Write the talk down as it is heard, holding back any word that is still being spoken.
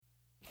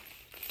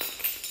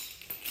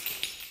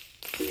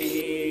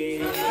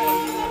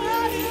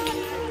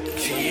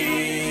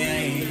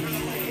Ching,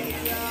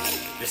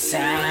 the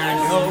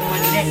sound of my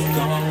neck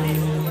gone.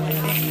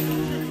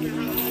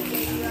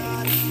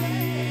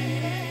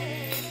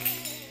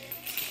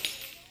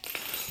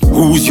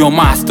 Who's your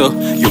master?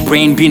 Your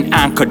brain been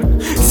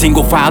anchored.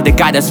 Single file, they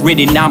got us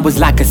reading numbers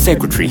like a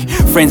secretary.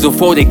 Friends or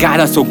foe, they got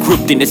us all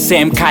grouped in the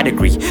same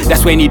category.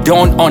 That's when you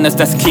don't honest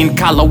the skin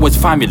color was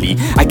family.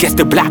 I guess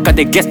the blacker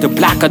they guess, the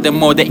blacker the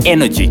more the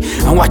energy.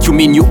 And what you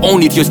mean you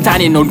own it? You're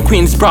standing on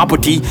Queen's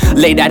property.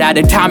 Lay that at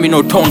a time,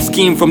 tone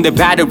scheme from the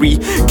battery.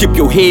 Keep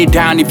your head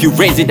down, if you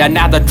raise it,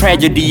 another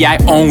tragedy. I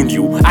own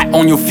you. I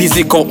own your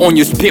physical, own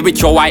your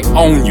spiritual, I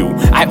own you.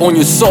 I own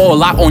your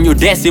soul, I own your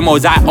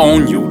decimals, I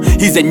own you.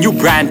 He's a new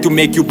brand to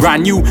make you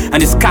brand new,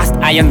 and it's cast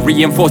iron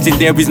reinforcing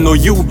there is no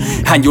you.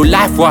 And your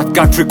life worth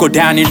can trickle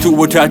down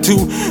into a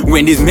tattoo.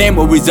 When these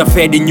memories are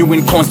fading you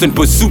in constant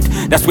pursuit,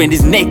 that's when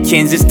these neck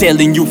chains is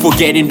telling you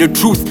forgetting the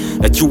truth,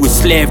 that you a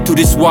slave to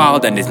this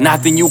world and there's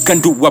nothing you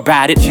can do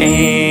about it.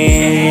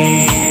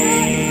 Ching,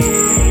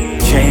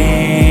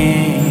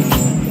 Ching,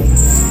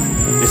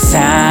 the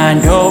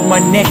sound of my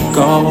neck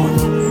go,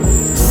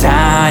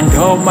 sound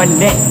of my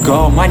neck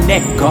go, my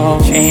neck go.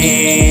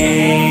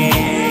 Ching,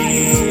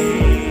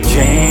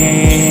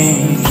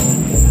 Ching,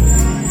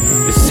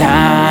 the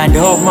sound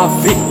of my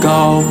feet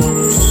go,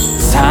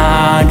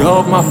 sound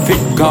of my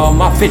feet go,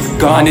 my feet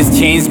go. And his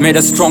chains made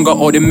us stronger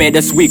or they made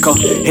us weaker.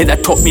 He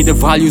that taught me the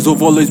values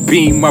of always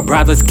being my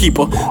brother's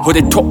keeper, or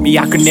they taught me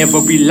I could never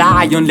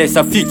rely on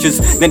lesser features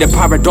than the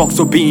paradox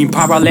of being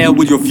parallel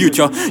with your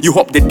future. You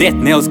hope the death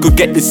nails could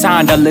get the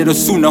sound a little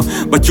sooner,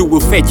 but you will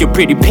fetch your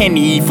pretty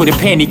penny for the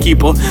penny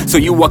keeper. So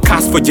you were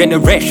cast for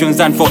generations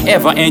and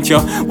forever, ain't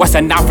you? What's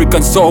an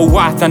African soul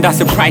worth? And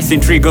that's a pricing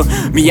trigger.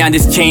 Me and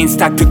this chain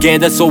stuck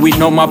together so we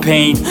know my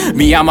pain.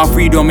 Me and my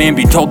freedom ain't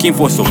been talking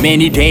for so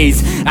many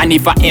days. And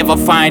if I ever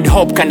find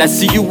hope, can I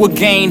see you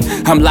again?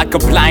 I'm like a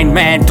blind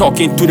man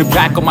talking to the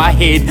back of my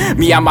head.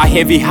 Me and my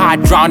heavy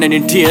heart drowning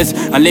in tears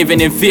and living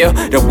in fear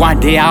that one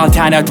day I'll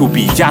turn out to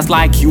be just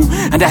like you.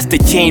 And that's the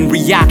chain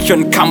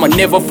reaction, come on,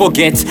 never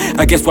forget.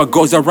 I guess what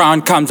goes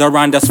around comes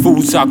around, that's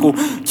full circle.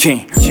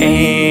 Chain,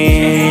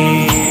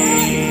 chain,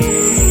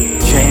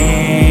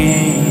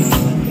 chain,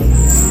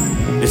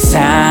 the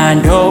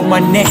sound of my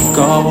neck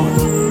go,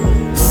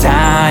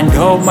 sound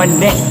of my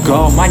neck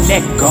go, my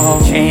neck go.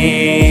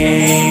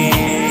 Chain,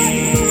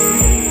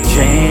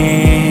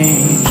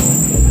 chain,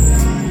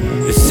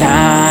 the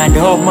sound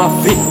of my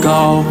feet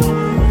go,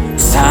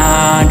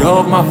 sound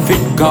of my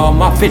feet go,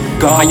 my feet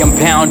go. I am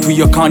bound to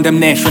your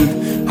condemnation.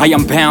 I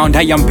am bound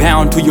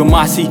to your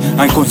mercy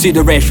and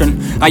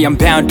consideration. I am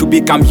bound to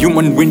become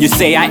human when you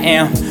say I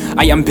am.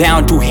 I am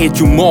bound to hate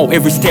you more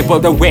every step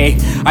of the way.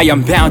 I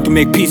am bound to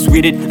make peace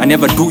with it and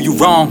never do you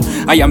wrong.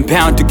 I am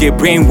bound to get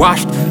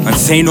brainwashed and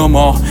say no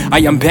more. I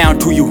am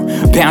bound to you,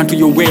 bound to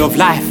your way of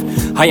life.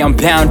 I am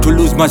bound to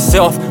lose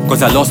myself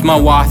cause I lost my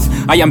worth.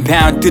 I am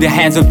bound to the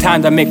hands of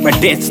time that make my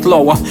death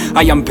slower.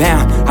 I am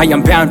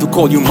bound to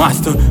call you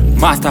master.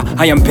 Master,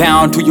 I am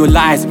bound to your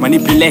lies,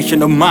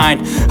 manipulation of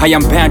mind. I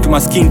am bound to my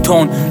skin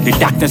tone, the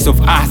darkness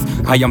of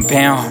earth. I am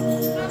bound.